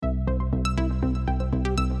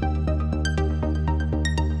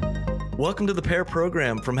Welcome to the Pair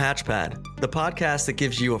Program from Hatchpad, the podcast that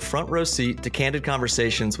gives you a front row seat to candid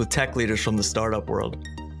conversations with tech leaders from the startup world.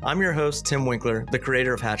 I'm your host, Tim Winkler, the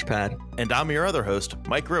creator of Hatchpad. And I'm your other host,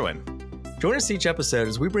 Mike Gruen. Join us each episode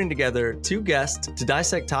as we bring together two guests to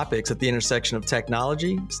dissect topics at the intersection of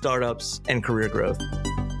technology, startups, and career growth.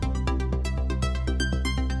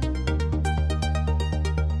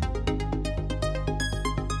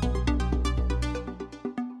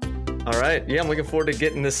 All right. Yeah, I'm looking forward to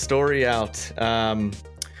getting this story out.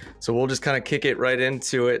 So we'll just kind of kick it right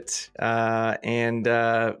into it and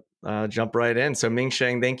jump right in. So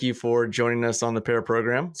Mingsheng, thank you for joining us on the Pair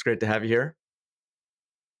Program. It's great to have you here.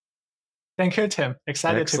 Thank you, Tim.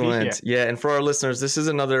 Excited Excellent. to be here. Yeah, and for our listeners, this is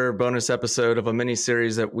another bonus episode of a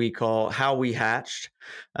mini-series that we call How We Hatched.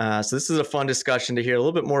 So this is a fun discussion to hear a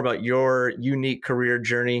little bit more about your unique career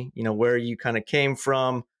journey, where you kind of came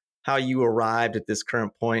from, how you arrived at this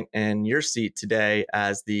current point, and your seat today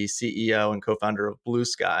as the CEO and co-founder of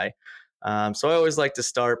Bluesky. So I always like to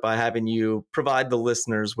start by having you provide the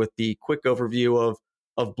listeners with the quick overview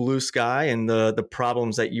of Bluesky and the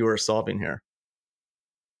problems that you are solving here.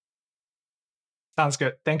 Sounds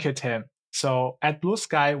good. Thank you, Tim. So at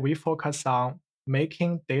Bluesky, we focus on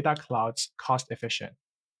making data clouds cost efficient.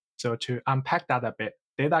 So to unpack that a bit,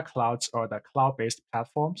 data clouds are the cloud-based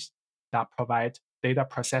platforms that provide data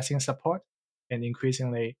processing support and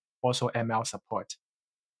increasingly also ML support.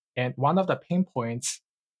 And one of the pain points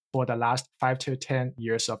for the last 5 to 10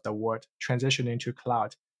 years of the world transitioning to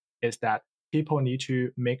cloud is that people need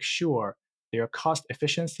to make sure their cost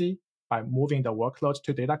efficiency by moving the workloads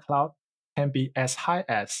to data cloud can be as high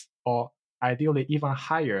as, or ideally even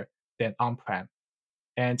higher than on-prem.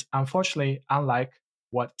 And unfortunately, unlike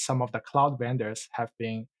what some of the cloud vendors have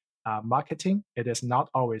been marketing, it is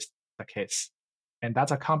not always the case. And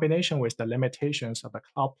that's a combination with the limitations of the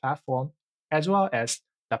cloud platform, as well as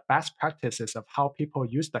the best practices of how people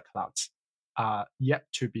use the clouds yet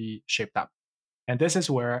to be shaped up. And this is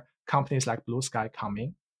where companies like Bluesky come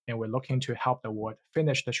in, and we're looking to help the world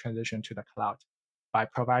finish the transition to the cloud by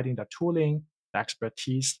providing the tooling, the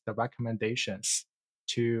expertise, the recommendations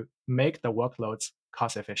to make the workloads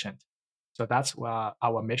cost efficient. So that's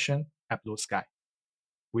our mission at Bluesky.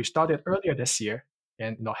 We started earlier this year,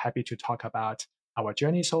 and happy to talk about our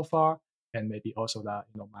journey so far, and maybe also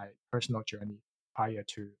my personal journey prior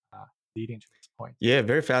to leading to this point. Yeah,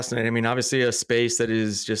 very fascinating. I mean, obviously a space that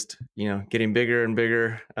is just, getting bigger and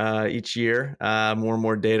bigger each year, more and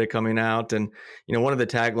more data coming out. And, one of the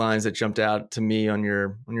taglines that jumped out to me on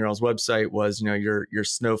your all's website was, your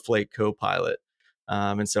Snowflake co-pilot.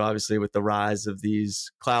 And so obviously with the rise of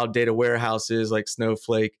these cloud data warehouses like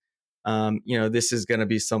Snowflake, this is going to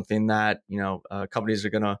be something that, companies are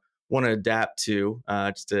going to want to adapt to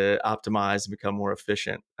just to optimize and become more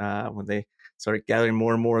efficient when they start gathering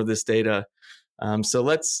more and more of this data. So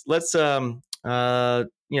let's go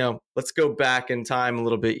back in time a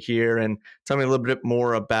little bit here and tell me a little bit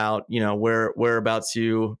more about whereabouts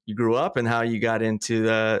you grew up and how you got into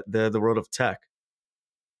the world of tech.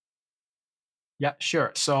 Yeah,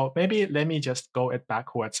 sure. So maybe let me just go it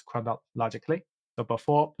backwards chronologically. So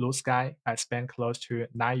before Bluesky, I spent close to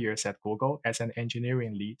 9 years at Google as an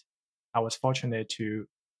engineering lead. I was fortunate to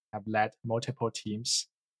have led multiple teams,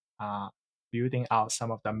 building out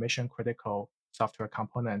some of the mission critical software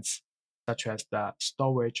components, such as the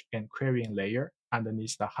storage and querying layer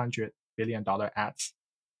underneath the $100 billion ads.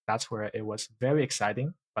 That's where it was very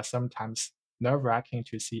exciting, but sometimes nerve-wracking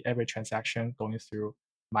to see every transaction going through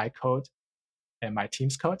my code and my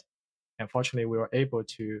team's code. And fortunately, we were able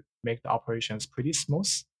to make the operations pretty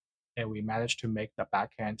smooth, and we managed to make the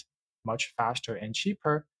backend much faster and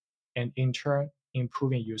cheaper, and in turn,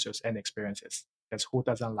 improving users and experiences. Because who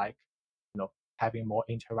doesn't like, having more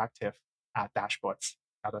interactive dashboards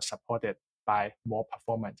that are supported by more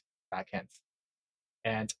performant backends?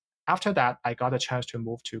 And after that, I got a chance to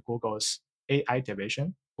move to Google's AI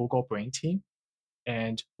division, Google Brain team,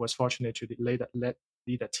 and was fortunate to lead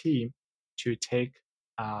a team to take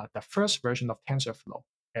the first version of TensorFlow.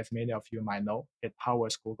 As many of you might know, it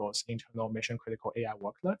powers Google's internal mission-critical AI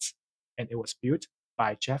workloads, and it was built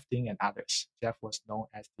by Jeff Dean and others. Jeff was known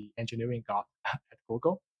as the engineering god at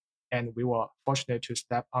Google, and we were fortunate to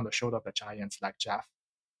step on the shoulder of the giants like Jeff,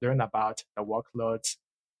 learn about the workloads,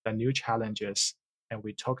 the new challenges, and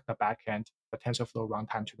we took the backend, the TensorFlow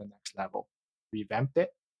runtime to the next level. Revamped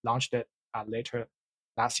it, launched it later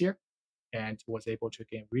last year, and was able to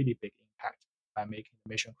gain really big impact by making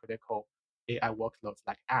mission-critical AI workloads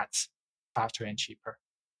like ads faster and cheaper,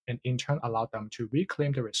 and in turn allowed them to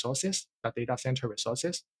reclaim the resources, the data center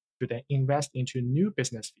resources, to then invest into new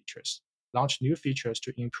business features, launch new features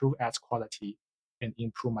to improve ads quality, and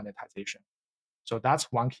improve monetization. So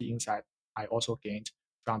that's one key insight I also gained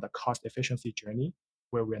from the cost efficiency journey,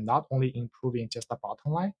 where we're not only improving just the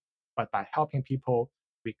bottom line, but by helping people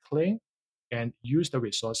reclaim and use the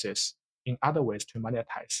resources in other ways to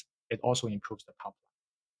monetize, it also improves the top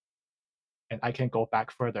line. And I can go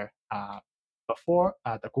back further. Before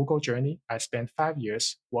the Google journey, I spent 5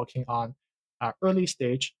 years working on early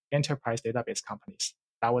stage enterprise database companies.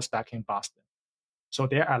 That was back in Boston. So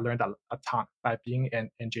there I learned a ton. By being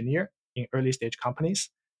an engineer in early stage companies,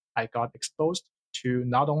 I got exposed to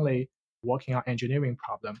not only working on engineering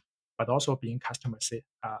problem, but also being customer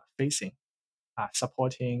facing,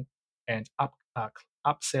 supporting and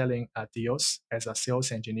upselling deals as a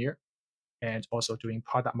sales engineer, and also doing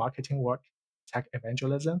product marketing work, tech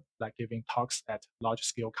evangelism, like giving talks at large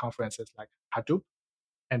scale conferences like Hadapt.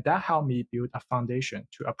 And that helped me build a foundation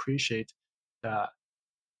to appreciate the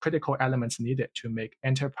critical elements needed to make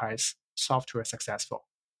enterprise software successful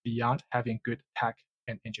beyond having good tech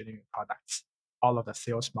and engineering products. All of the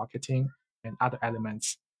sales, marketing, and other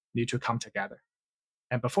elements need to come together.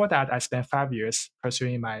 And before that, I spent 5 years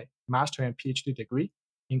pursuing my master and PhD degree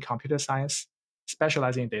in computer science,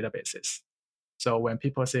 specializing in databases. So when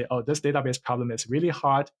people say, oh, this database problem is really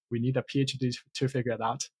hard, we need a PhD to figure it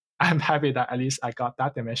out, I'm happy that at least I got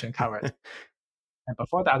that dimension covered. And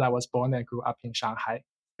before that, I was born and grew up in Shanghai,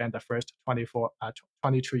 spent the first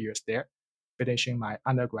 22 years there, finishing my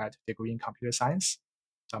undergrad degree in computer science.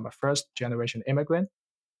 So I'm a first generation immigrant,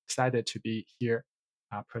 excited to be here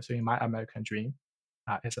pursuing my American dream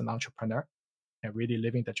as an entrepreneur and really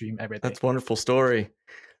living the dream every day. That's a wonderful story.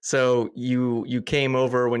 So you came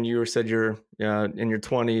over when you said you're in your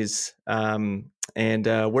 20s, and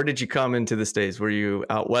where did you come into the States? Were you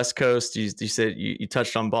out West Coast? You said you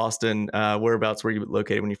touched on Boston. Whereabouts were you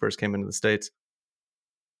located when you first came into the States?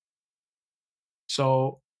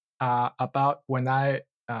 So about when I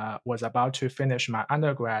was about to finish my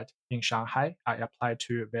undergrad in Shanghai, I applied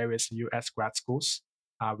to various US grad schools,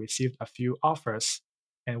 received a few offers,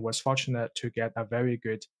 and was fortunate to get a very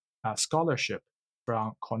good scholarship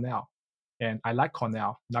from Cornell. And I like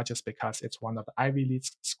Cornell, not just because it's one of the Ivy League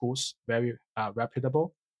schools, very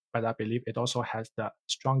reputable, but I believe it also has the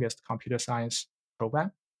strongest computer science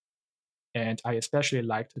program. And I especially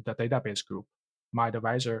liked the database group. My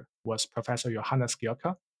advisor was Professor Johannes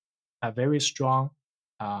Gierke, a very strong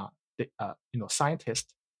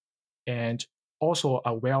scientist and also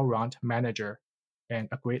a well-rounded manager and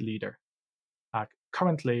a great leader.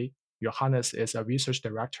 Currently, Johannes is a research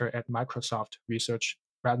director at Microsoft Research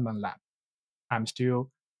Redmond Lab. I'm still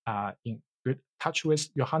in good touch with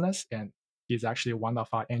Johannes, and he's actually one of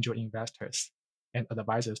our angel investors and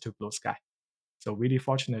advisors to Bluesky. So really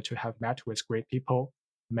fortunate to have met with great people,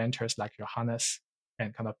 mentors like Johannes,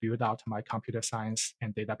 and kind of build out my computer science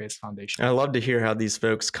and database foundation. I love to hear how these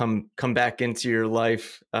folks come back into your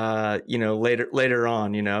life, later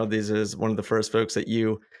on. This is one of the first folks that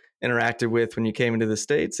you interacted with when you came into the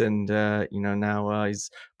States, and now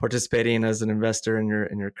he's participating as an investor in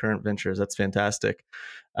your current ventures. That's fantastic.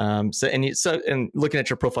 And looking at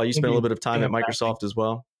your profile, you spent a little bit of time at Microsoft as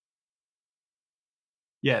well.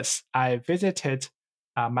 Yes, I visited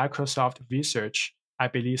Microsoft Research, I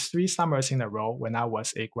believe 3 summers in a row when I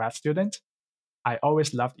was a grad student. I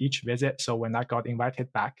always loved each visit. So when I got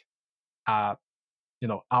invited back, out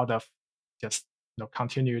of just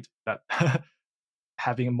continued that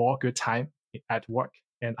having more good time at work,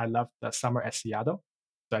 and I loved the summer at Seattle.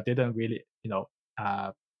 So I didn't really,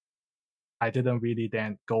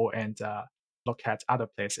 then go and look at other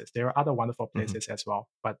places. There are other wonderful places as well,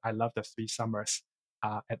 but I love the 3 summers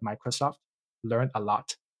at Microsoft. Learned a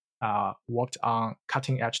lot. Worked on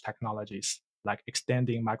cutting edge technologies like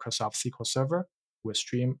extending Microsoft SQL Server with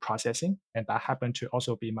stream processing, and that happened to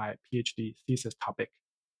also be my PhD thesis topic.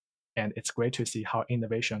 And it's great to see how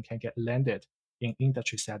innovation can get landed in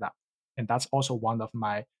industry setup. And that's also one of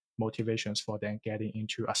my motivations for then getting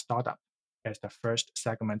into a startup as the first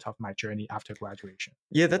segment of my journey after graduation.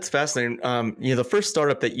 Yeah, that's fascinating. The first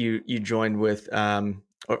startup that you joined with,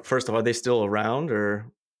 first of all, are they still around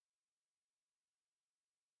or?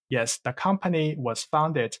 Yes, the company was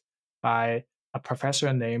founded by a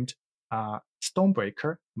professor named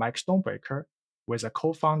Stonebreaker, Mike Stonebreaker, with a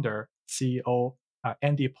co-founder, CEO,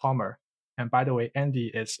 Andy Palmer. And by the way, Andy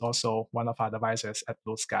is also one of our advisors at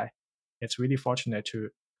Bluesky. It's really fortunate to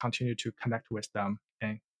continue to connect with them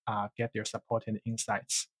and get their support and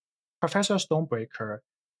insights. Professor Stonebreaker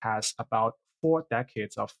has about 4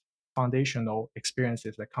 decades of foundational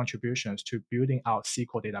experiences and contributions to building out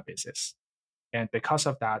SQL databases. And because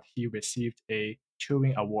of that, he received a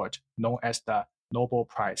Turing Award known as the Nobel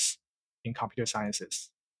Prize in Computer Sciences.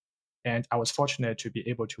 And I was fortunate to be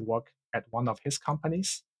able to work at one of his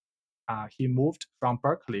companies. He moved from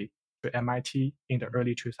Berkeley to MIT in the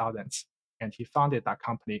early 2000s, and he founded that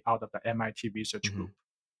company out of the MIT research Mm-hmm. group.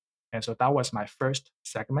 And so that was my first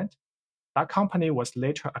segment. That company was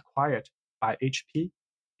later acquired by HP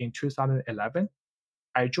in 2011.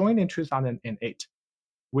 I joined in 2008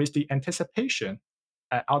 with the anticipation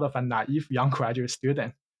out of a naive young graduate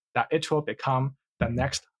student that it will become the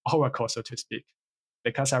next Oracle, so to speak.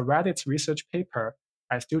 Because I read its research paper,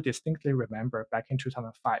 I still distinctly remember back in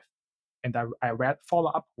 2005. And I read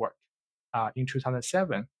follow-up work in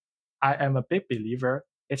 2007. I am a big believer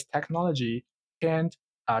its technology can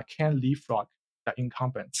leapfrog the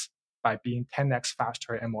incumbents by being 10x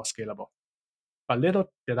faster and more scalable. But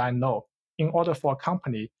little did I know, in order for a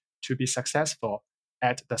company to be successful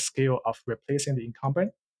at the scale of replacing the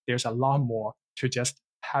incumbent, there's a lot more to just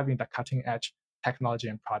having the cutting edge technology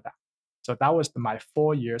and product. So that was my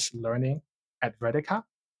 4 years learning at Vertica,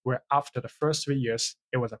 where after the first 3 years,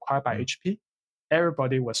 it was acquired by HP.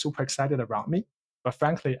 Everybody was super excited around me. But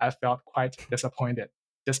frankly, I felt quite disappointed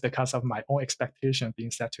just because of my own expectation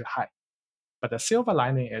being set too high. But the silver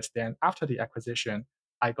lining is then after the acquisition,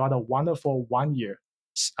 I got a wonderful 1 year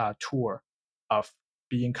tour of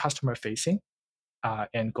being customer facing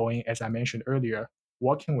and going, as I mentioned earlier,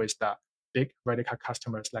 working with the big Vertica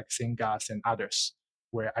customers like Syngas and others,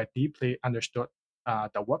 where I deeply understood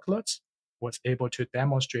the workloads, was able to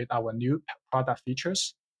demonstrate our new product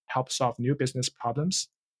features, help solve new business problems,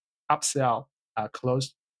 upsell,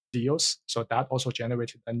 close deals. So that also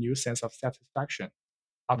generated a new sense of satisfaction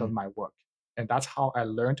out of my work. And that's how I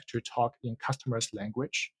learned to talk in customers'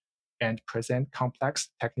 language and present complex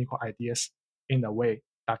technical ideas in a way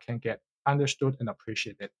that can get understood and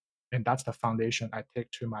appreciated. And that's the foundation I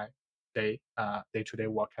take to my day-to-day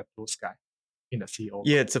work at Bluesky in the CEO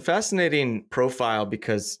Yeah, role. it's a fascinating profile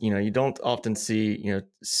because you don't often see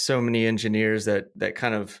so many engineers that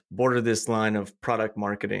kind of border this line of product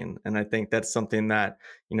marketing, and I think that's something that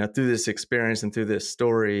through this experience and through this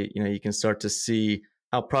story, you can start to see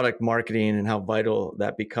how product marketing and how vital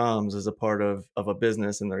that becomes as a part of a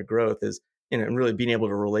business and their growth is, and really being able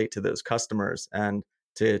to relate to those customers and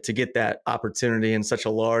to get that opportunity in such a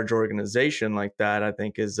large organization like that, I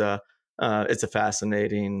think is it's a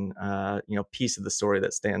fascinating piece of the story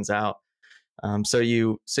that stands out. So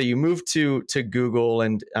you moved to Google,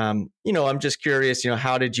 and I'm just curious,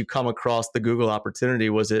 how did you come across the Google opportunity?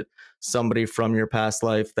 Was it somebody from your past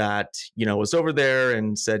life that was over there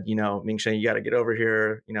and said, Mingsheng, you got to get over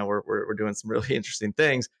here. We're doing some really interesting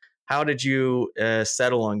things. How did you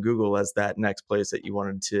settle on Google as that next place that you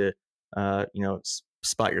wanted to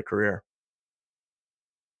spot your career?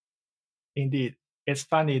 Indeed, it's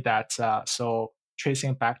funny that so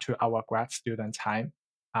tracing back to our grad student time,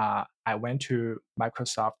 I went to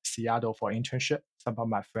Microsoft Seattle for internship. Some of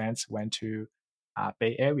my friends went to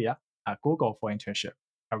Bay Area, Google for internship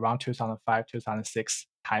around 2005, 2006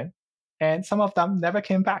 time, and some of them never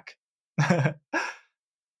came back.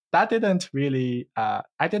 That didn't really,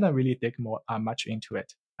 I didn't really dig much into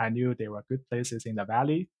it. I knew there were good places in the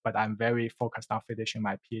valley, but I'm very focused on finishing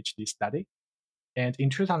my PhD study. And in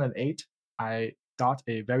 2008, I got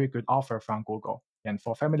a very good offer from Google. And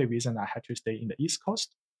for family reason, I had to stay in the East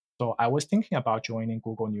Coast. So I was thinking about joining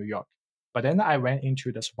Google New York. But then I ran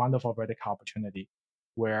into this wonderful Vertica opportunity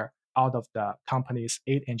where out of the company's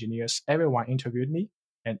 8 engineers, everyone interviewed me,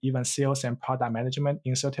 and even sales and product management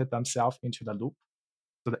inserted themselves into the loop.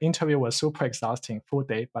 So the interview was super exhausting, full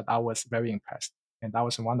day, but I was very impressed. And that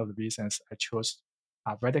was one of the reasons I chose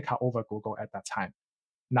Vertica over Google at that time,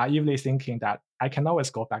 naively thinking that I can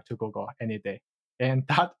always go back to Google any day. And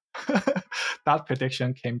that that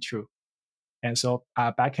prediction came true. And so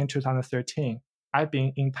back in 2013, I've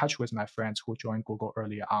been in touch with my friends who joined Google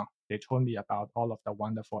earlier on. They told me about all of the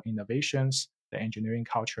wonderful innovations, the engineering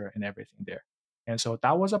culture, and everything there. And so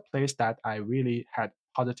that was a place that I really had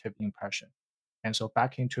positive impression. And so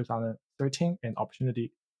back in 2013, an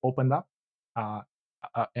opportunity opened up.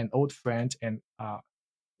 An old friend and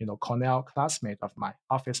Cornell classmate of mine,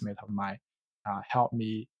 office mate of mine, helped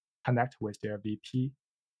me connect with their VP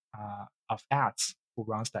of ads, who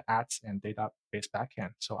runs the ads and database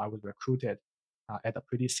backend. So I was recruited at a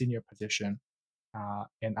pretty senior position,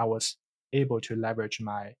 and I was able to leverage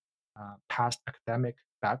my past academic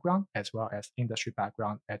background as well as industry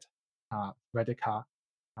background at Vertica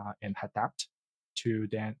and Hadapt to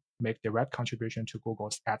then make direct contribution to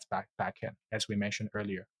Google's ads backend, as we mentioned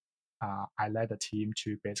earlier. I led the team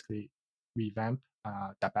to basically revamp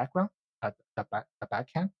the background, the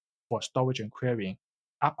backend for storage and querying,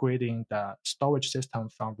 upgrading the storage system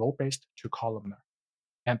from row-based to columnar.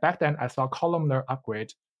 And back then, I thought columnar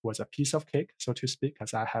upgrade was a piece of cake, so to speak,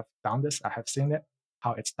 because I have done this, I have seen it,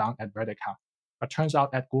 how it's done at Vertica. But turns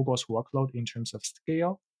out at Google's workload in terms of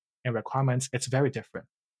scale and requirements, it's very different.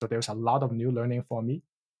 So there's a lot of new learning for me.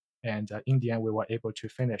 And in the end, we were able to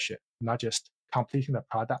finish it, not just completing the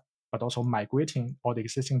product, but also migrating all the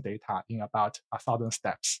existing data in about 1,000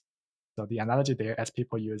 steps. So the analogy there, as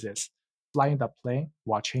people use, is flying the plane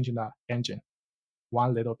while changing the engine,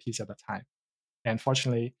 one little piece at a time. And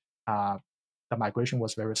fortunately, the migration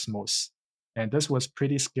was very smooth. And this was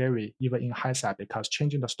pretty scary, even in hindsight, because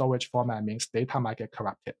changing the storage format means data might get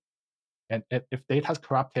corrupted. And if data is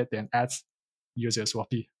corrupted, then ads users will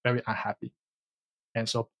be very unhappy. And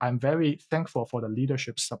so I'm very thankful for the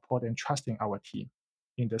leadership's support and trusting our team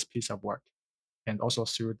in this piece of work. And also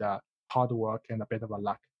through the hard work and a bit of a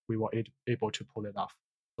luck, we were able to pull it off.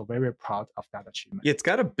 So very proud of that achievement. Yeah, it's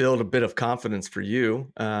got to build a bit of confidence for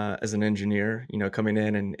you as an engineer, coming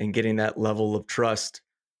in and getting that level of trust,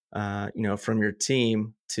 from your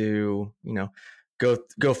team to,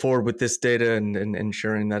 go forward with this data and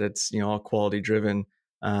ensuring that it's, all quality driven.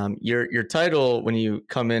 Your title when you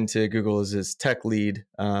come into Google is tech lead,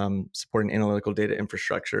 supporting analytical data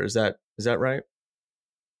infrastructure. Is that right?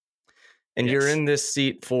 And Yes. you're in this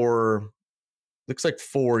seat for looks like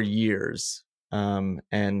 4 years,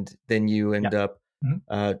 and then you end up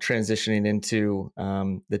transitioning into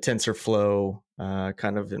the TensorFlow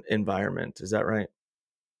kind of environment. Is that right?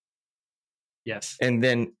 Yes. And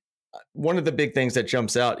then one of the big things that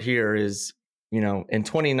jumps out here is, in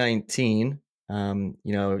 2019,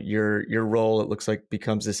 your role, it looks like,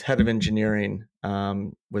 becomes this head of engineering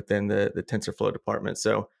within the TensorFlow department.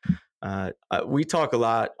 So we talk a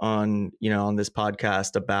lot on this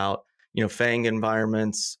podcast about FANG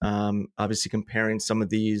environments, obviously comparing some of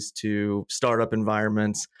these to startup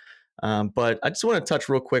environments. But I just want to touch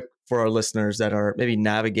real quick for our listeners that are maybe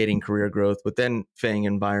navigating career growth within FANG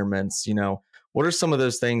environments. What are some of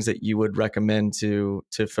those things that you would recommend to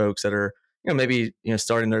folks that are maybe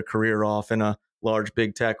starting their career off in a large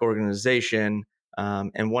big tech organization,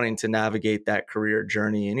 and wanting to navigate that career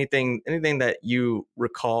journey? Anything that you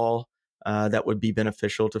recall that would be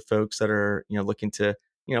beneficial to folks that are looking to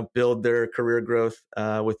build their career growth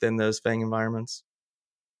within those FANG environments?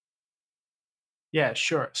 Yeah,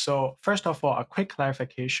 sure. So first of all, a quick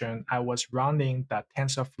clarification. I was running the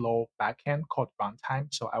TensorFlow backend called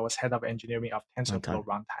runtime. So I was head of engineering of TensorFlow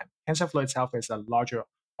runtime. TensorFlow itself is a larger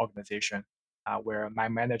organization where my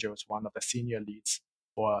manager was one of the senior leads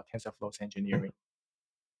for TensorFlow's engineering.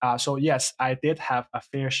 So yes, I did have a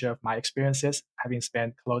fair share of my experiences, having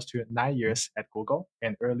spent close to 9 years at Google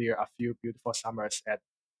and earlier a few beautiful summers at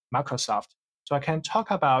Microsoft. So I can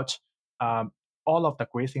talk about all of the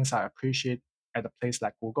great things I appreciate at a place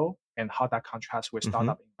like Google and how that contrasts with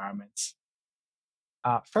startup environments.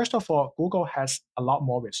 First of all, Google has a lot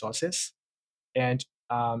more resources, and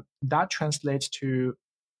that translates to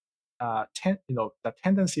the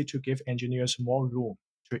tendency to give engineers more room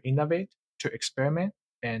to innovate, to experiment,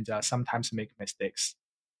 and sometimes make mistakes.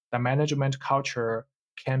 The management culture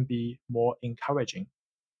can be more encouraging,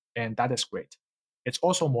 and that is great. It's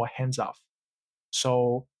also more hands-off.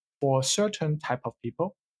 So for certain type of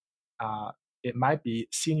people, it might be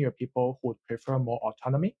senior people who would prefer more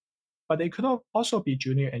autonomy, but it could also be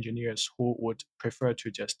junior engineers who would prefer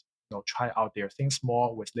to just try out their things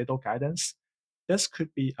more with little guidance. This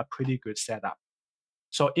could be a pretty good setup.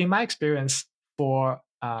 So in my experience for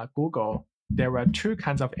Google, there were two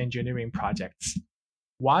kinds of engineering projects.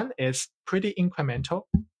 One is pretty incremental.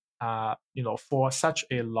 For such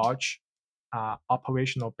a large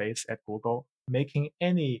operational base at Google, making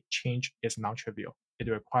any change is non-trivial. It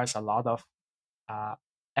requires a lot of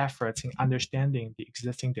efforts in understanding the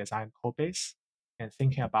existing design code base and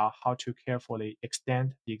thinking about how to carefully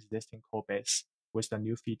extend the existing code base with the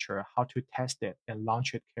new feature, how to test it and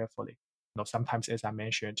launch it carefully. Sometimes, as I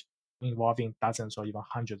mentioned, involving dozens or even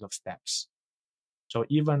hundreds of steps. So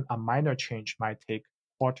even a minor change might take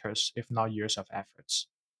quarters, if not years of efforts.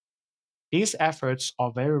 These efforts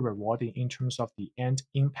are very rewarding in terms of the end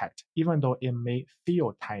impact, even though it may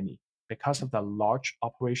feel tiny because of the large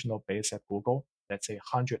operational base at Google. Let's say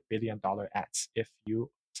 $100 billion ads. If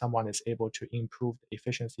someone is able to improve the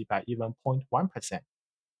efficiency by even 0.1%,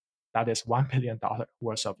 that is $1 billion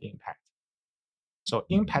worth of impact. So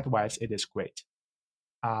impact-wise, it is great.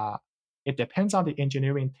 It depends on the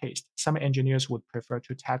engineering taste. Some engineers would prefer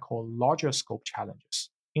to tackle larger scope challenges.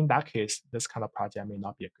 In that case, this kind of project may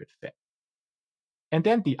not be a good fit. And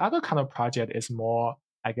then the other kind of project is more,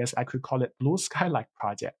 I guess I could call it blue sky-like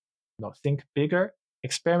project. Think bigger,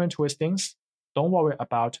 experiment with things. Don't worry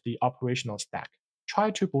about the operational stack.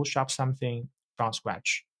 Try to bootstrap something from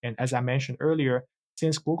scratch. And as I mentioned earlier,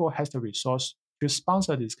 since Google has the resource to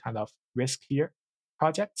sponsor these kind of riskier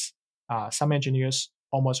projects, some engineers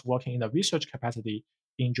almost working in the research capacity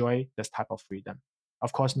enjoy this type of freedom.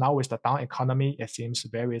 Of course, now with the down economy, it seems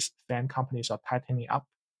various fan companies are tightening up,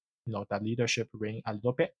 the leadership ring a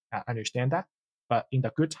little bit. I understand that, but in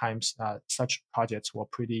the good times, such projects were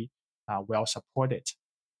pretty well supported.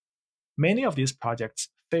 Many of these projects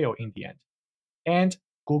fail in the end, and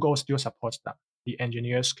Google still supports them. The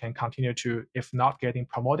engineers can continue to, if not getting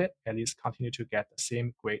promoted, at least continue to get the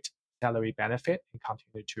same great salary benefit and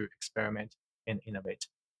continue to experiment and innovate.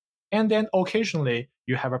 And then occasionally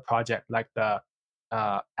you have a project like the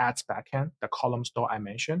ads backend, the column store I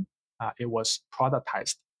mentioned. It was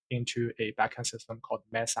productized into a backend system called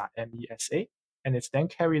Mesa, MESA, and it's then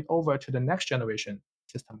carried over to the next generation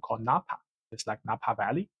system called Napa. It's like Napa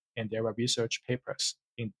Valley, and there were research papers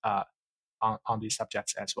on these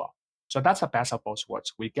subjects as well. So that's the best of both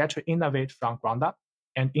worlds. We get to innovate from ground up,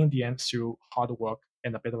 and in the end, through hard work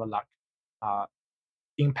and a bit of a luck,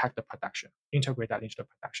 impact the production, integrate that into the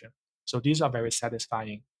production. So these are very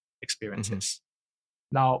satisfying experiences.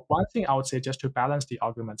 Now, one thing I would say just to balance the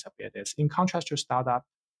arguments a bit is, in contrast to startup,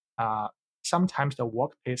 sometimes the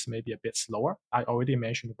work pace may be a bit slower. I already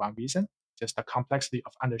mentioned one reason, just the complexity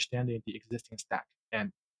of understanding the existing stack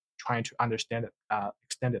and trying to understand it,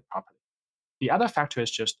 extend it properly. The other factor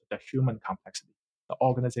is just the human complexity, the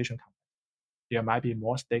organization complexity. There might be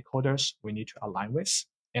more stakeholders we need to align with,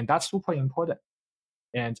 and that's super important.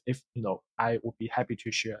 And if I would be happy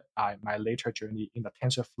to share my later journey in the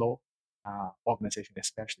TensorFlow organization,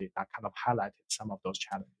 especially that kind of highlighted some of those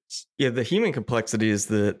challenges. Yeah, the human complexity is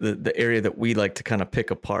the area that we like to kind of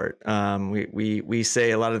pick apart. We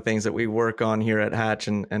say a lot of things that we work on here at Hatch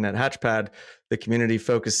and at Hatchpad. The community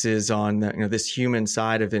focuses on this human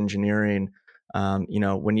side of engineering.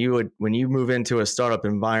 When you move into a startup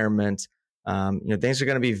environment, things are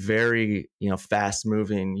going to be very fast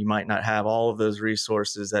moving. You might not have all of those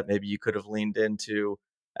resources that maybe you could have leaned into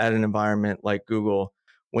at an environment like Google.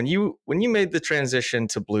 When you made the transition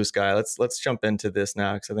to Bluesky, let's jump into this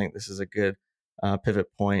now, because I think this is a good pivot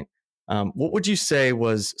point. What would you say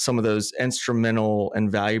was some of those instrumental and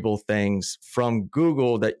valuable things from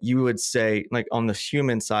Google that you would say, like on the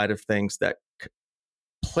human side of things, that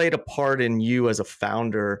played a part in you as a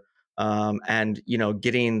founder, and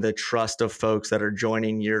getting the trust of folks that are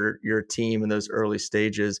joining your team in those early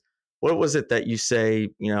stages? What was it that you say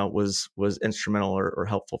was instrumental or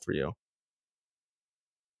helpful for you?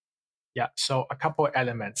 Yeah, so a couple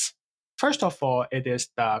elements. First of all, it is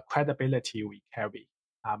the credibility we carry.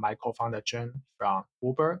 My co-founder Jen from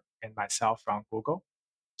Uber and myself from Google.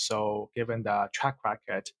 So given the track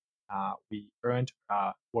record, we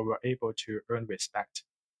were able to earn respect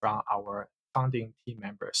from our founding team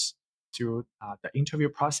members through the interview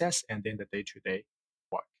process and then the day-to-day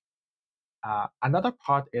work. Another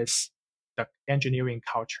part is the engineering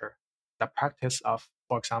culture, the practice of,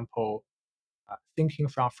 for example, thinking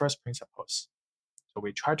from first principles. So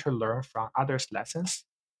we try to learn from others' lessons,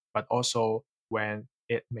 but also when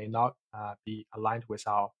it may not be aligned with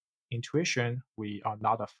our intuition, we are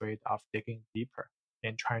not afraid of digging deeper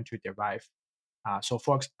and trying to derive.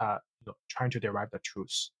 Trying to derive the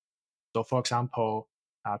truth. So, for example,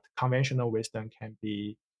 conventional wisdom can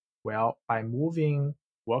be, well, by moving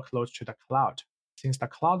workloads to the cloud, since the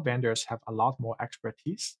cloud vendors have a lot more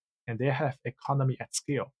expertise and they have economy at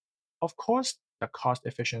scale. Of course, the cost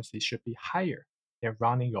efficiency should be higher than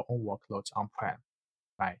running your own workloads on-prem,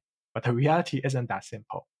 right? But the reality isn't that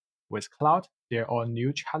simple. With cloud, there are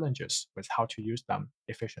new challenges with how to use them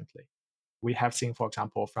efficiently. We have seen, for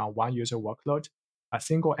example, from one user workload, a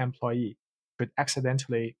single employee could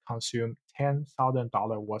accidentally consume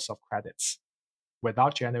 $10,000 worth of credits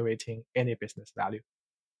without generating any business value.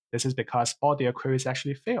 This is because all their queries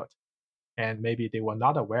actually failed, and maybe they were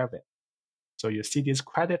not aware of it. So you see these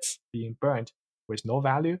credits being burned with no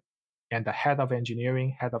value, and the head of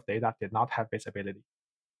engineering, head of data did not have visibility.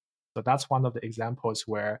 So that's one of the examples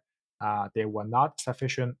where there were not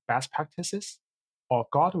sufficient best practices or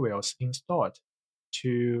guardrails installed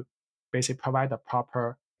to basically provide the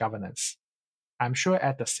proper governance. I'm sure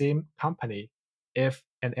at the same company, if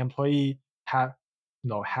an employee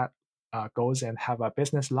goes and have a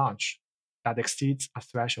business launch that exceeds a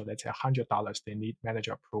threshold, let's say $100, they need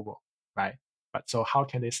manager approval, right? But so how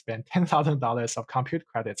can they spend $10,000 of compute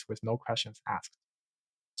credits with no questions asked?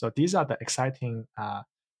 So these are the kind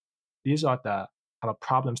of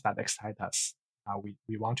problems that excite us.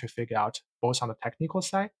 We want to figure out both on the technical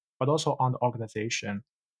side, but also on the organization,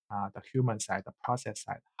 the human side, the process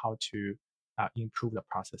side, how to improve the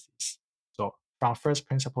processes. So from first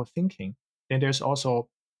principle thinking, then there's also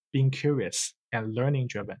being curious and learning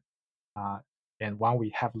driven. And when we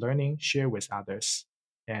have learning, share with others.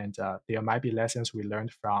 And there might be lessons we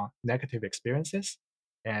learned from negative experiences,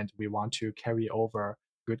 and we want to carry over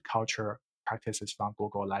good culture practices from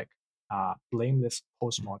Google, like blameless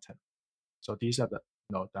postmortem. So these are the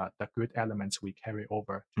good elements we carry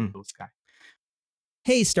over to Blue Sky.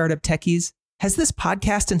 Hey, startup techies. Has this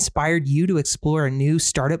podcast inspired you to explore a new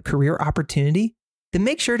startup career opportunity? Then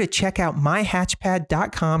make sure to check out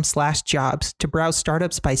myhatchpad.com/jobs to browse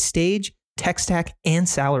startups by stage, tech stack, and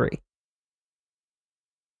salary.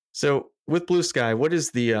 So with Blue Sky, what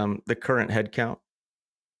is the current headcount?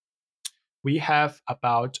 We have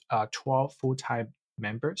about 12 full-time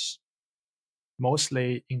members,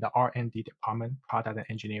 mostly in the R&D department, product and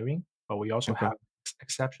engineering, but we also have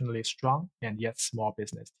exceptionally strong and yet small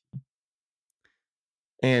business team.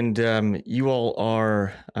 And you all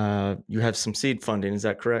are, you have some seed funding, is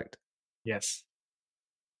that correct? Yes.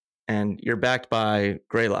 And you're backed by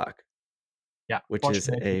Greylock. Yeah, which is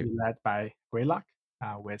led by Greylock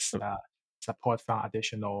with support from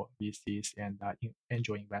additional VCs and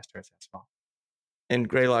angel investors as well. And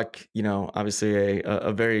Greylock, obviously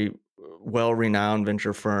a very well-renowned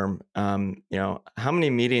venture firm. How many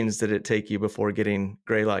meetings did it take you before getting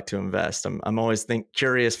Greylock to invest? I'm always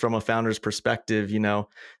curious from a founder's perspective.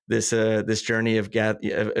 This journey of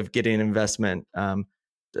getting investment.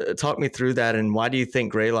 Talk me through that, and why do you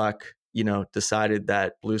think Greylock, decided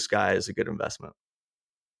that Blue Sky is a good investment?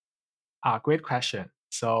 Great question.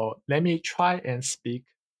 So let me try and speak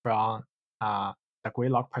from the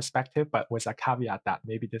Greylock perspective, but with a caveat that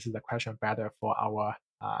maybe this is a question better for our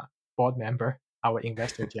board member, our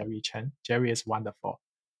investor, Jerry Chen. Jerry is wonderful.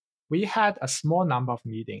 We had a small number of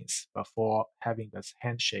meetings before having this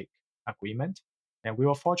handshake agreement, and we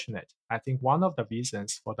were fortunate. I think one of the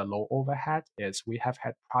reasons for the low overhead is we have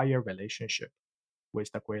had prior relationship with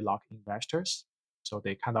the Greylock investors, so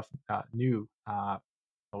they kind of knew the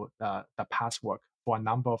past work for a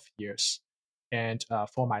number of years. And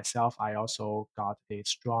for myself, I also got a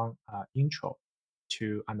strong intro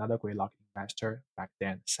to another Greylock investor back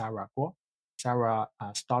then, Sarah Guo. Sarah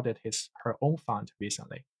started her own fund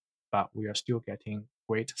recently, but we are still getting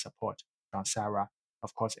great support from Sarah,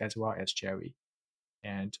 of course, as well as Jerry.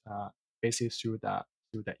 And basically through the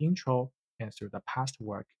intro and through the past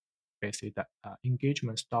work, basically the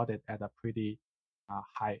engagement started at a pretty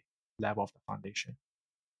high level of the foundation.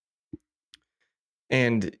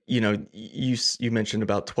 And you mentioned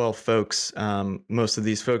about 12 folks. Most of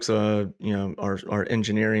these folks, are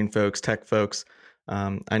engineering folks, tech folks.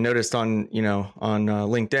 I noticed on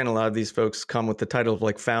LinkedIn, a lot of these folks come with the title of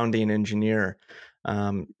like founding engineer.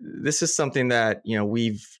 This is something that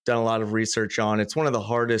we've done a lot of research on. It's one of the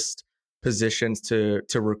hardest positions to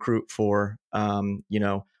recruit for.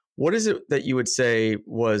 What is it that you would say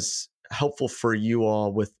was helpful for you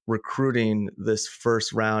all with recruiting this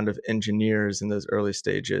first round of engineers in those early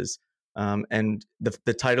stages? And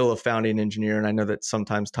the title of founding engineer, and I know that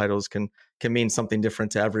sometimes titles can mean something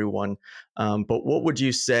different to everyone, but what would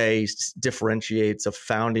you say differentiates a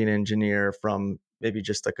founding engineer from maybe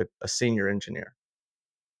just like a senior engineer?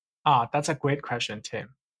 That's a great question,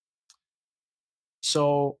 Tim.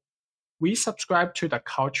 So we subscribe to the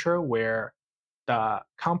culture where the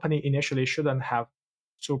company initially shouldn't have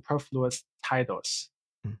superfluous titles.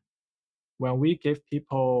 When we give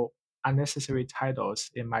people unnecessary titles,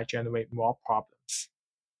 it might generate more problems.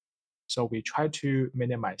 So we try to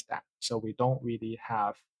minimize that. So we don't really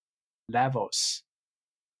have levels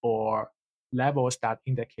or levels that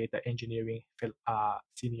indicate the engineering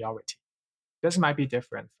seniority. This might be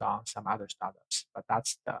different from some other startups, but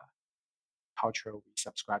that's the culture we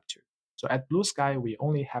subscribe to. So at Blue Sky, we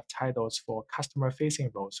only have titles for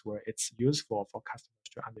customer-facing roles where it's useful for customers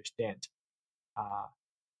to understand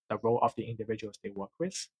the role of the individuals they work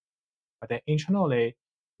with. But then internally,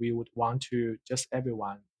 we would want to just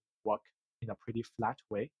everyone work in a pretty flat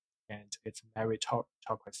way, and it's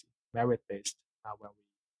meritocracy, merit-based when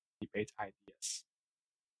we debate ideas.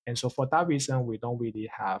 And so for that reason, we don't really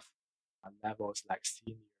have levels like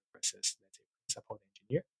senior versus, let's say, principal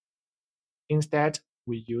engineer. Instead,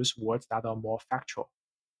 we use words that are more factual.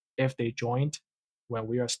 If they joined when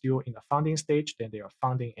we are still in the founding stage, then they are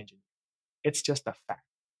founding engineer. It's just a fact.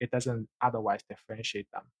 It doesn't otherwise differentiate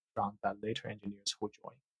them from the later engineers who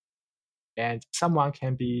join. And someone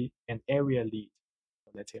can be an area lead,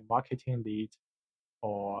 let's say marketing lead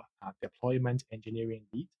or deployment engineering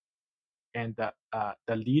lead. And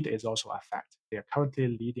the lead is also a fact. They're currently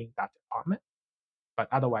leading that department, but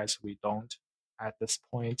otherwise we don't, at this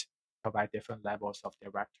point, provide different levels of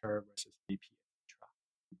director versus VP,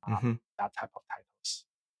 etc. That type of titles.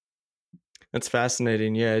 That's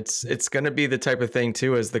fascinating. Yeah, it's going to be the type of thing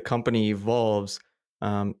too as the company evolves.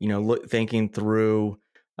 Thinking through,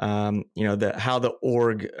 the how the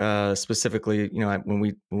org specifically.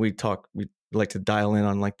 When we talk, we like to dial in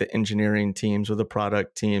on like the engineering teams or the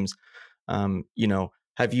product teams.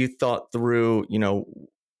 Have you thought through,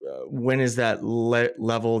 when is that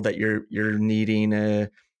level that you're needing a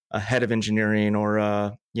head of engineering or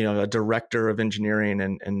a director of engineering,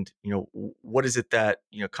 and what is it that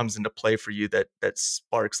comes into play for you that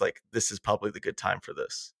sparks like this is probably the good time for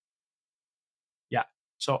this? Yeah.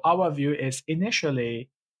 So our view is initially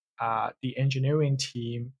the engineering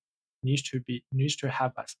team needs to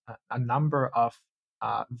have a number of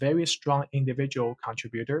very strong individual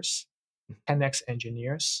contributors, 10x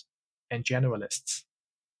engineers, and generalists,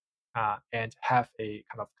 and have a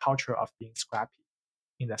kind of culture of being scrappy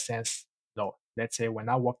in the sense, let's say when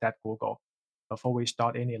I worked at Google, before we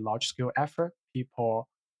start any large scale effort, people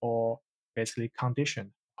are basically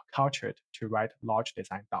conditioned, cultured to write large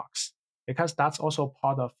design docs because that's also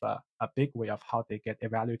part of a big way of how they get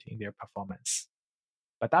evaluating their performance.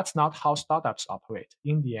 But that's not how startups operate.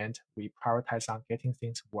 In the end, we prioritize on getting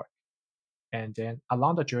things work. And then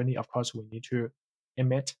along the journey, of course, we need to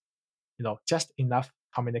emit, just enough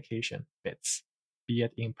communication bits, be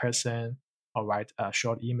it in person or write a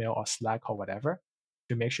short email or Slack or whatever,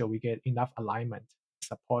 to make sure we get enough alignment,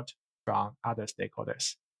 support from other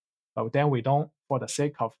stakeholders. But then we don't, for the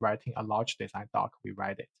sake of writing a large design doc, we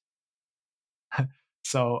write it.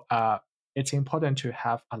 So it's important to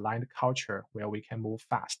have aligned culture where we can move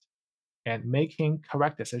fast. And making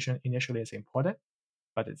correct decision initially is important,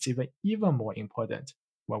 but it's even more important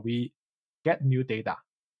when we get new data,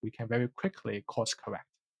 we can very quickly course correct.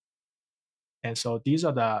 And so these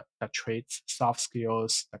are the traits, soft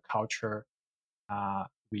skills, the culture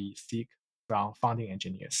we seek from founding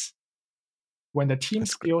engineers. When the team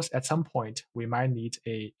That's great. scales at some point, we might need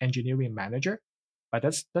a engineering manager. But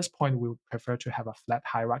at this point, we would prefer to have a flat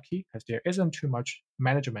hierarchy because there isn't too much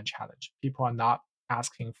management challenge. People are not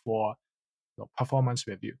asking for performance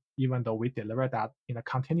review, even though we deliver that in a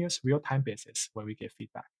continuous real-time basis when we get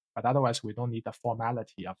feedback. But otherwise, we don't need the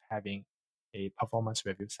formality of having a performance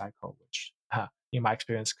review cycle, which in my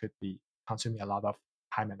experience could be consuming a lot of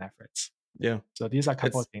time and efforts. Yeah. So these are a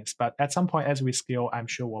couple It's of things. But at some point, as we scale, I'm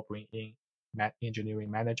sure we'll bring in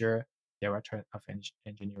engineering manager, director of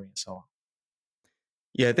engineering, and so on.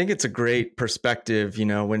 Yeah, I think it's a great perspective.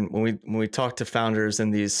 When we talk to founders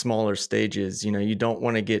in these smaller stages, you don't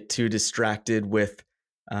want to get too distracted with,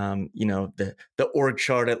 the org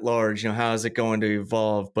chart at large. How is it going to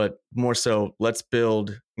evolve? But more so, let's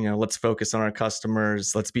build. Let's focus on our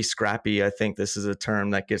customers. Let's be scrappy. I think this is a term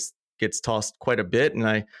that gets tossed quite a bit, and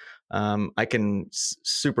I can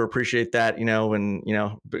super appreciate that. When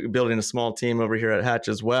building a small team over here at Hatch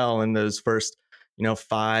as well, and those first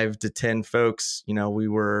 5 to 10 folks, we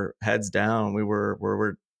were heads down.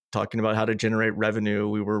 We're talking about how to generate revenue.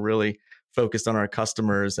 We were really focused on our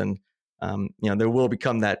customers, and there will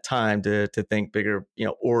become that time to think bigger.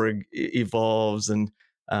 Org evolves and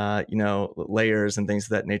layers and things of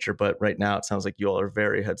that nature. But right now, it sounds like you all are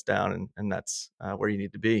very heads down, and that's where you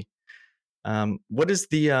need to be. What is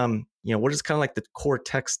what is kind of like the core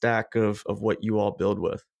tech stack of what you all build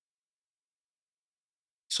with?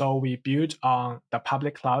 So we build on the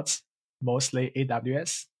public clouds, mostly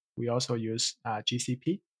AWS. We also use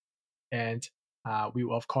GCP, and we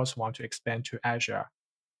will of course want to expand to Azure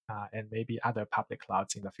and maybe other public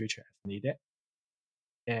clouds in the future as needed.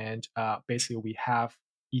 And basically, we have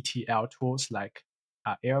ETL tools like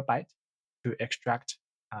Airbyte to extract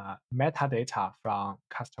metadata from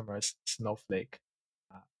customers' Snowflake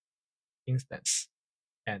instance.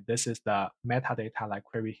 And this is the metadata like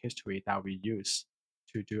query history that we use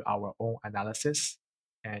to do our own analysis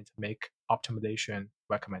and make optimization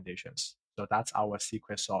recommendations. So that's our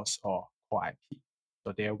secret sauce or core IP.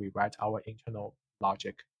 So there we write our internal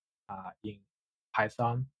logic in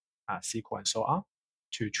Python, SQL, and so on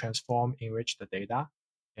to transform, enrich the data,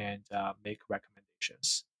 and make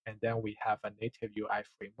recommendations. And then we have a native UI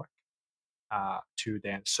framework to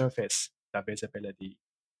then surface the visibility,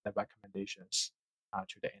 the recommendations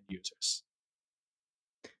to the end users.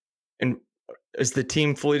 And is the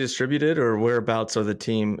team fully distributed, or whereabouts are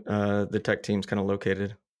the tech teams kind of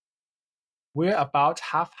located? We're about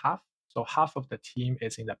half-half. So half of the team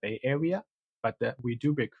is in the Bay Area, but we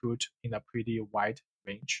do recruit in a pretty wide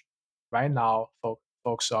range. Right now,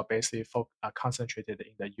 folks are basically concentrated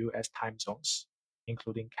in the US time zones,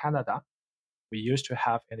 including Canada. We used to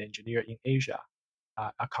have an engineer in Asia,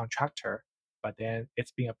 a contractor, but then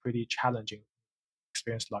it's been a pretty challenging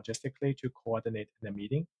experience logistically to coordinate the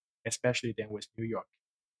meeting, especially then with New York.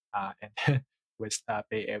 and with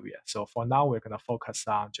Bay Area. So for now, we're going to focus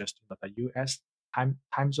on just the US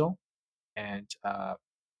time zone, and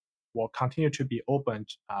we'll continue to be open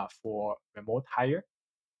for remote hire,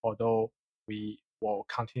 although we will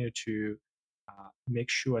continue to make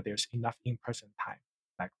sure there's enough in-person time.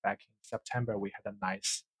 Like back in September, we had a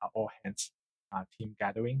nice all hands team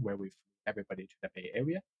gathering where we flew everybody to the Bay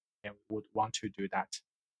Area, and we would want to do that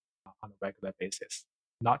on a regular basis,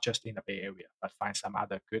 not just in the Bay Area, but find some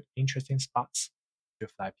other good, interesting spots to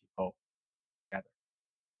fly people together.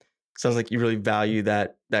 Sounds like you really value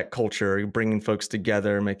that culture, bringing folks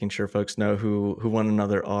together, making sure folks know who one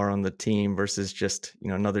another are on the team versus just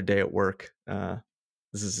another day at work.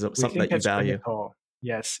 This is We something think that you it's value. critical,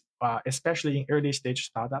 yes, especially in early stage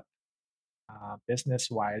startup,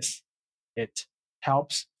 business-wise, it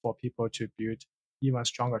helps for people to build even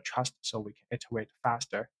stronger trust so we can iterate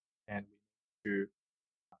faster and to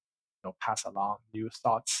pass along new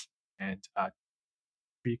thoughts and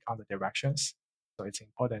tweak on the directions. So it's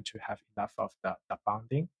important to have enough of the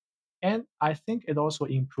bonding. And I think it also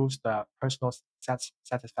improves the personal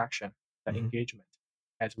satisfaction, the engagement,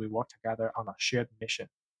 as we work together on a shared mission,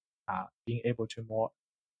 being able to more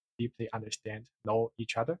deeply understand, know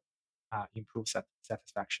each other, improves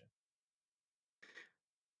satisfaction.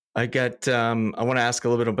 I want to ask a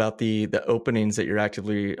little bit about the openings that you're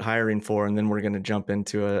actively hiring for, and then we're going to jump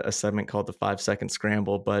into a segment called the 5-second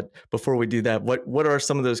scramble. But before we do that, what are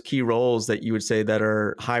some of those key roles that you would say that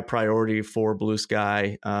are high priority for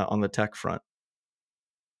Bluesky on the tech front?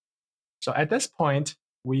 So at this point,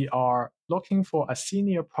 we are looking for a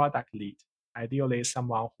senior product lead, ideally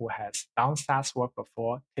someone who has done SaaS work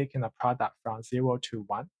before, taken a product from 0 to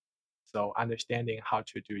 1. So understanding how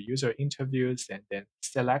to do user interviews and then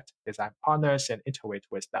select design partners and iterate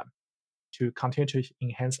with them to continue to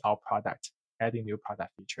enhance our product, adding new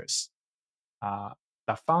product features.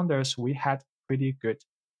 The founders, we had pretty good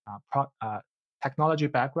technology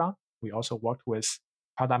background. We also worked with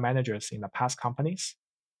product managers in the past companies.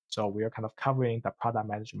 So we are kind of covering the product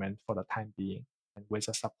management for the time being, and with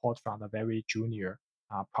the support from the very junior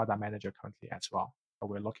product manager currently as well. So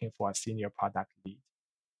we're looking for a senior product lead.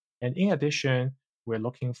 And in addition, we're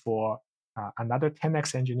looking for another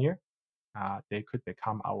 10x engineer. They could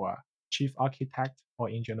become our chief architect, or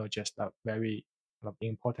in general, just a very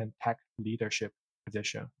important tech leadership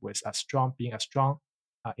position with being a strong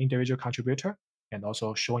individual contributor, and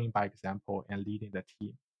also showing by example and leading the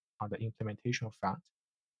team on the implementation front.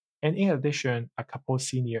 And in addition, a couple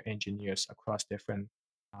senior engineers across different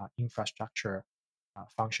infrastructure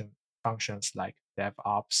functions like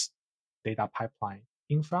DevOps, data pipeline,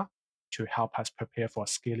 infra, to help us prepare for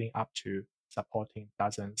scaling up to supporting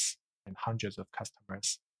dozens and hundreds of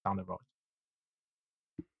customers down the road.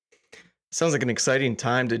 Sounds like an exciting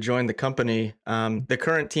time to join the company. The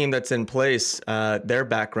current team that's in place, their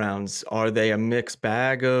backgrounds, are they a mixed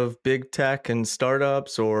bag of big tech and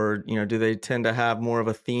startups, or do they tend to have more of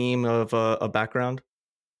a theme of a background?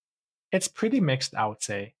 It's pretty mixed, I would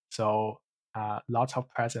say. So lots of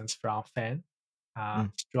presence from Fan,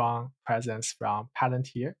 strong presence from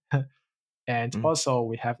Palantir, and also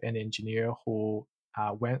we have an engineer who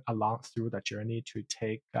went along through the journey to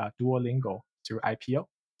take Duolingo through IPO.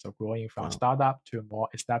 So growing from startup to a more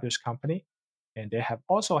established company. And they have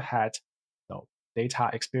also had data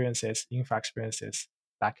experiences, infra experiences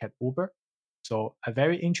back at Uber. So a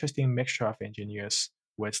very interesting mixture of engineers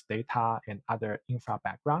with data and other infra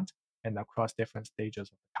background and across different stages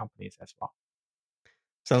of the companies as well.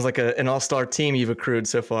 Sounds like an all-star team you've accrued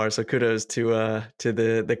so far. So kudos to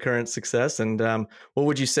the current success. And what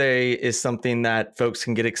would you say is something that folks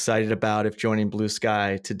can get excited about if joining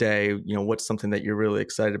Bluesky today? What's something that you're really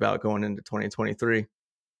excited about going into 2023?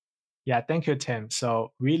 Yeah, thank you, Tim.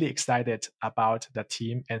 So really excited about the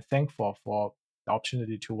team and thankful for the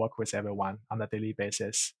opportunity to work with everyone on a daily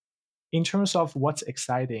basis. In terms of what's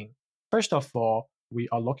exciting, first of all, we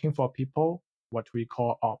are looking for people what we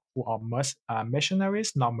call who are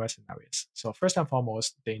missionaries, not mercenaries. So first and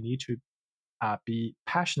foremost, they need to be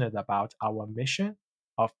passionate about our mission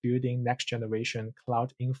of building next generation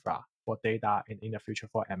cloud infra for data and in the future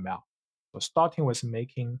for ML. So starting with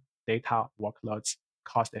making data workloads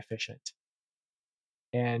cost efficient.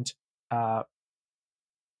 And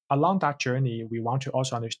along that journey, we want to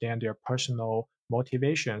also understand their personal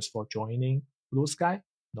motivations for joining Bluesky.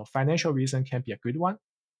 Financial reason can be a good one,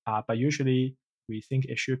 but usually we think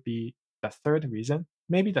it should be the third reason,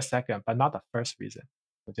 maybe the second, but not the first reason.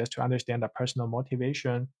 So just to understand the personal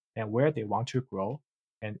motivation and where they want to grow,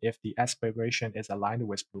 and if the aspiration is aligned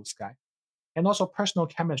with Bluesky. And also personal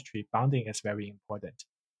chemistry, bonding is very important.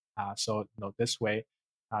 So this way,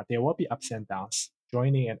 there will be ups and downs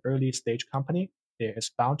joining an early stage company, there is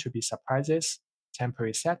bound to be surprises,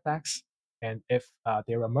 temporary setbacks, and if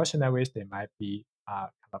there are mercenaries, they might be kind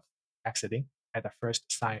of exiting at the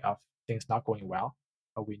first sign of things not going well.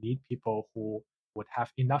 But we need people who would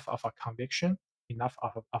have enough of a conviction, enough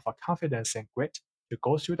of a confidence and grit to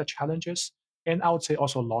go through the challenges, and I would say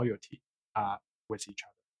also loyalty with each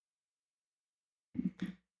other.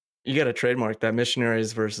 You got to trademark that,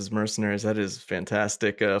 missionaries versus mercenaries. That is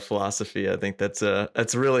fantastic philosophy. I think that's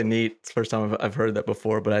really neat. It's the first time I've heard that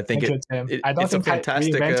before, but I think Thank you, Tim. I don't it's a think I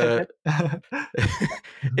fantastic. reinvented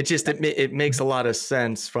it. It makes a lot of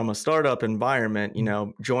sense from a startup environment.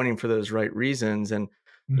 Joining for those right reasons, and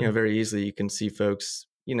very easily you can see folks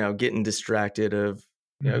getting distracted of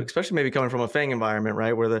especially maybe coming from a FANG environment,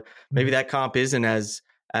 right, where maybe that comp isn't as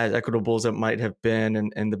equitable as it might have been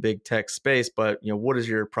in the big tech space. But, what is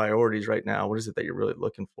your priorities right now? What is it that you're really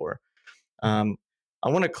looking for? I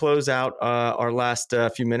want to close out our last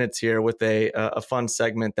few minutes here with a fun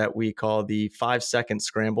segment that we call the 5-second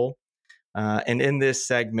scramble. And in this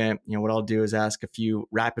segment, what I'll do is ask a few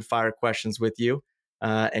rapid fire questions with you,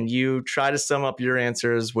 and you try to sum up your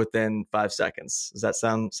answers within 5 seconds. Does that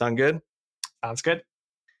sound good? Sounds good.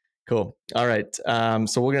 Cool. All right.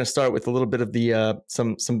 So we're going to start with a little bit of the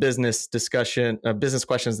some business discussion, business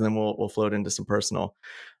questions, and then we'll float into some personal.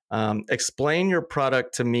 Explain your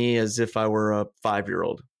product to me as if I were a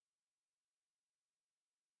 5-year-old.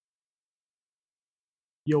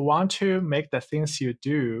 You want to make the things you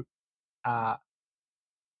do fast,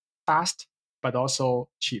 but also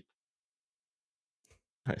cheap.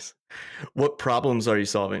 Nice. What problems are you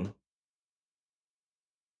solving?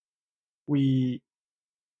 We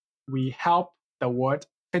help the world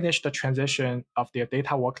finish the transition of their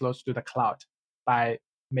data workloads to the cloud by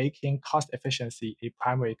making cost efficiency a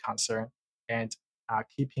primary concern and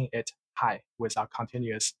keeping it high with our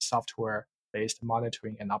continuous software-based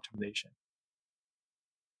monitoring and optimization.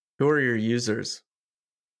 Who are your users?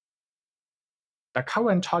 The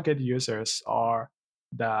current target users are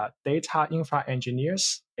the data infra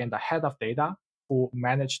engineers and the head of data who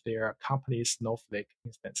manage their company's Snowflake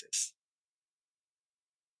instances.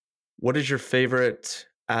 What is your favorite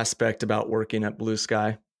aspect about working at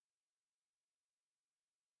Bluesky?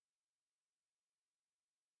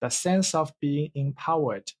 The sense of being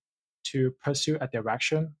empowered to pursue a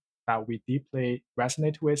direction that we deeply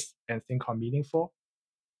resonate with and think are meaningful,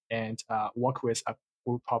 and work with a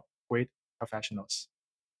group of great professionals.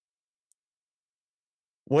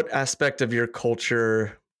 What aspect of your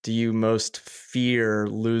culture do you most fear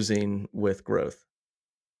losing with growth?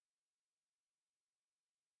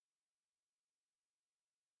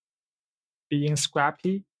 Being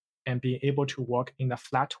scrappy and being able to work in a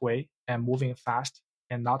flat way and moving fast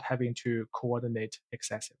and not having to coordinate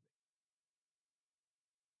excessively.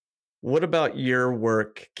 What about your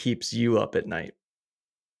work keeps you up at night?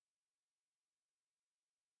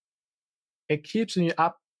 It keeps me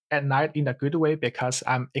up at night in a good way because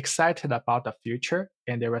I'm excited about the future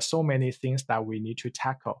and there are so many things that we need to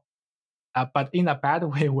tackle. But in a bad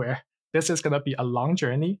way where this is going to be a long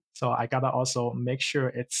journey. So I got to also make sure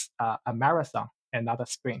it's a marathon and not a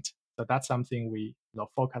sprint. So that's something we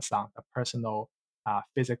focus on, the personal,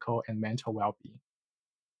 physical, and mental well-being.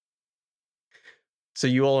 So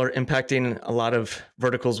you all are impacting a lot of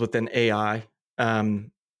verticals within AI.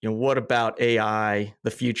 What about AI,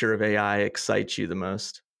 the future of AI, excites you the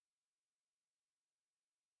most?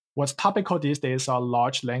 What's topical these days are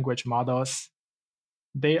large language models.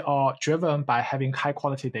 They are driven by having high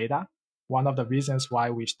quality data. One of the reasons why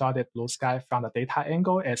we started Bluesky from the data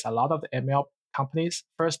angle is a lot of the ML companies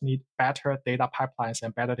first need better data pipelines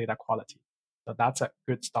and better data quality. So that's a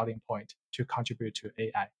good starting point to contribute to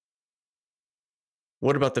AI.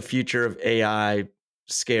 What about the future of AI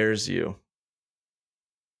scares you?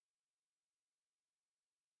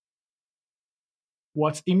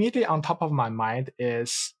 What's immediately on top of my mind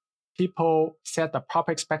is people set the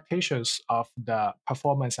proper expectations of the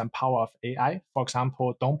performance and power of AI. For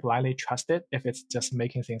example, don't blindly trust it if it's just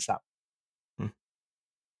making things up.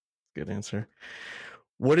 Good answer.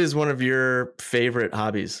 What is one of your favorite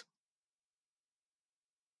hobbies?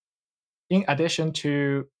 In addition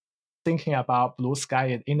to thinking about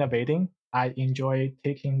Bluesky and innovating, I enjoy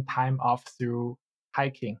taking time off through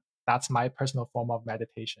hiking. That's my personal form of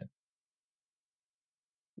meditation.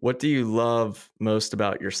 What do you love most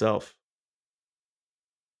about yourself?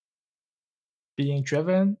 Being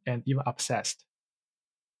driven and even obsessed.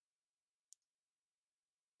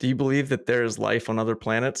 Do you believe that there is life on other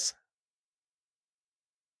planets?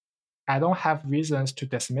 I don't have reasons to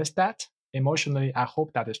dismiss that. Emotionally, I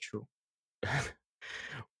hope that is true.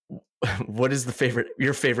 What is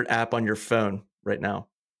your favorite app on your phone? right now?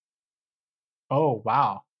 Oh,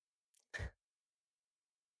 wow.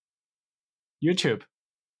 YouTube.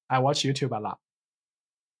 I watch YouTube a lot.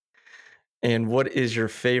 And what is your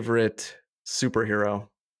favorite superhero?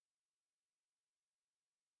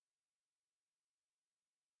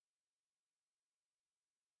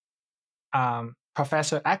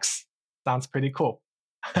 Professor X sounds pretty cool.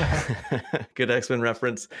 Good X-Men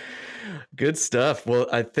reference. Good stuff. Well,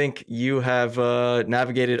 I think you have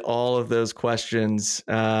navigated all of those questions.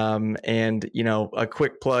 And, a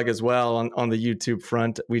quick plug as well on the YouTube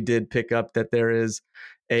front. We did pick up that there is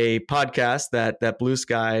a podcast that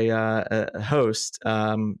Bluesky hosts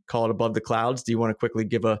called Above the Clouds. Do you want to quickly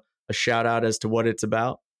give a shout out as to what it's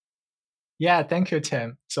about? Yeah, thank you,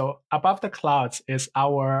 Tim. So Above the Clouds is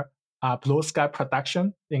our Bluesky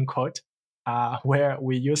production, in quote, where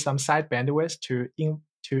we use some side bandwidth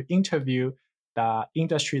to interview the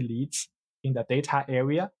industry leads in the data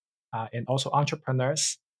area and also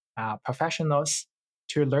entrepreneurs, professionals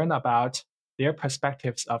to learn about their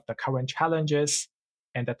perspectives of the current challenges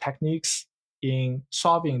and the techniques in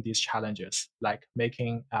solving these challenges, like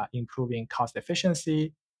improving cost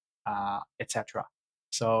efficiency, etc.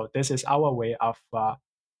 So this is our way of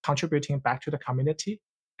contributing back to the community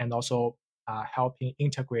and also helping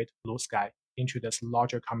integrate Bluesky into this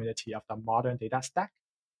larger community of the modern data stack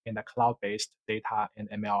in the cloud-based data and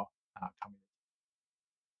ML community.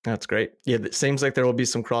 That's great. Yeah, it seems like there will be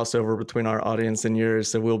some crossover between our audience and yours,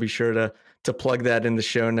 so we'll be sure to plug that in the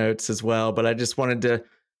show notes as well. But I just wanted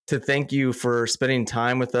to thank you for spending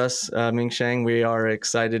time with us, Mingsheng. We are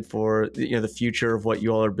excited for the future of what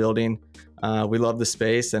you all are building. We love the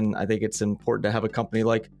space, and I think it's important to have a company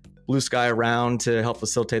like Bluesky around to help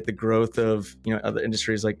facilitate the growth of other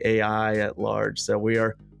industries like AI at large. So we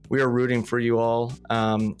are rooting for you all,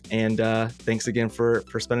 and thanks again for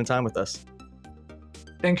spending time with us.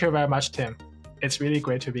 Thank you very much, Tim. It's really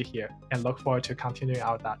great to be here and look forward to continuing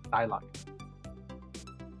our dialogue.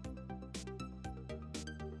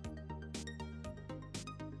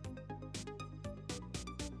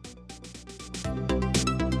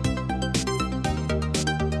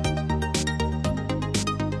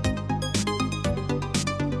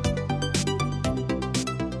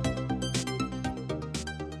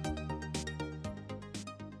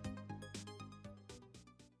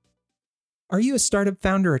 Are you a startup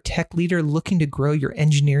founder or tech leader looking to grow your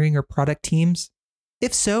engineering or product teams?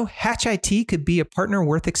 If so, Hatch IT could be a partner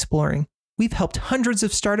worth exploring. We've helped hundreds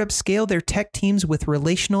of startups scale their tech teams with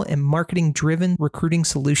relational and marketing-driven recruiting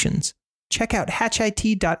solutions. Check out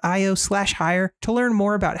hatchit.io/hire to learn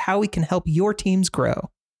more about how we can help your teams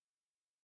grow.